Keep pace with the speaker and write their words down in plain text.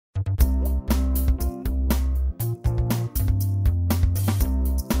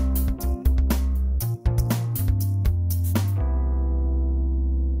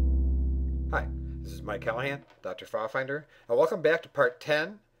Mike Callahan, Dr. File Finder, and welcome back to part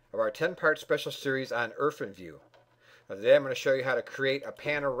 10 of our 10-part special series on IrfanView. Today I'm going to show you how to create a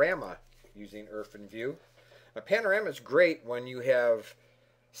panorama using IrfanView. A panorama is great when you have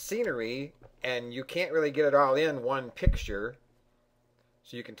scenery and you can't really get it all in one picture,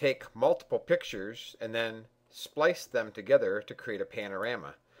 so you can take multiple pictures and then splice them together to create a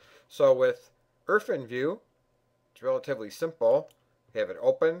panorama. So with IrfanView, it's relatively simple. We have it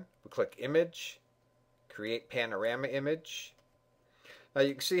open, we click Image, Create Panorama Image. Now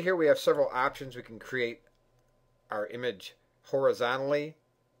you can see here we have several options. We can create our image horizontally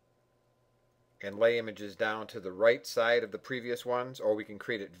and lay images down to the right side of the previous ones, or we can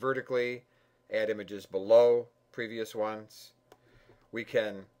create it vertically, add images below previous ones. We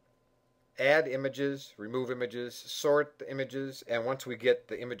can add images, remove images, sort the images, and once we get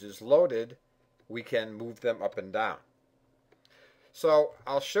the images loaded, we can move them up and down. So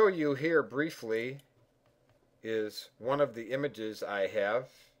I'll show you here briefly is one of the images I have,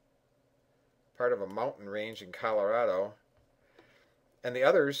 part of a mountain range in Colorado, and the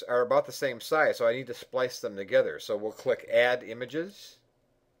others are about the same size, so I need to splice them together. So we'll click Add Images.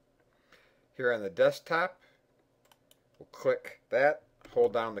 Here on the desktop, we'll click that,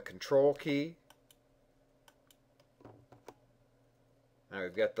 hold down the Control key. Now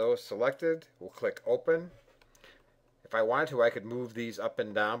we've got those selected. We'll click Open. If I wanted to, I could move these up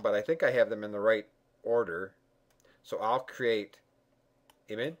and down, but I think I have them in the right order. So I'll create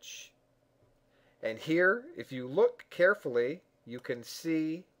Image. And here, if you look carefully, you can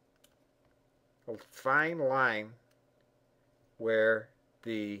see a fine line where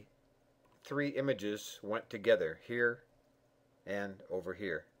the three images went together, here and over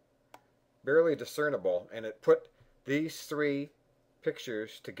here. Barely discernible, and it put these three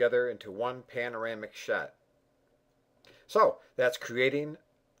pictures together into one panoramic shot. So that's creating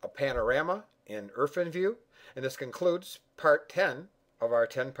a panorama in IrfanView, and this concludes part 10 of our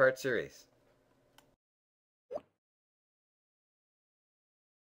 10-part series.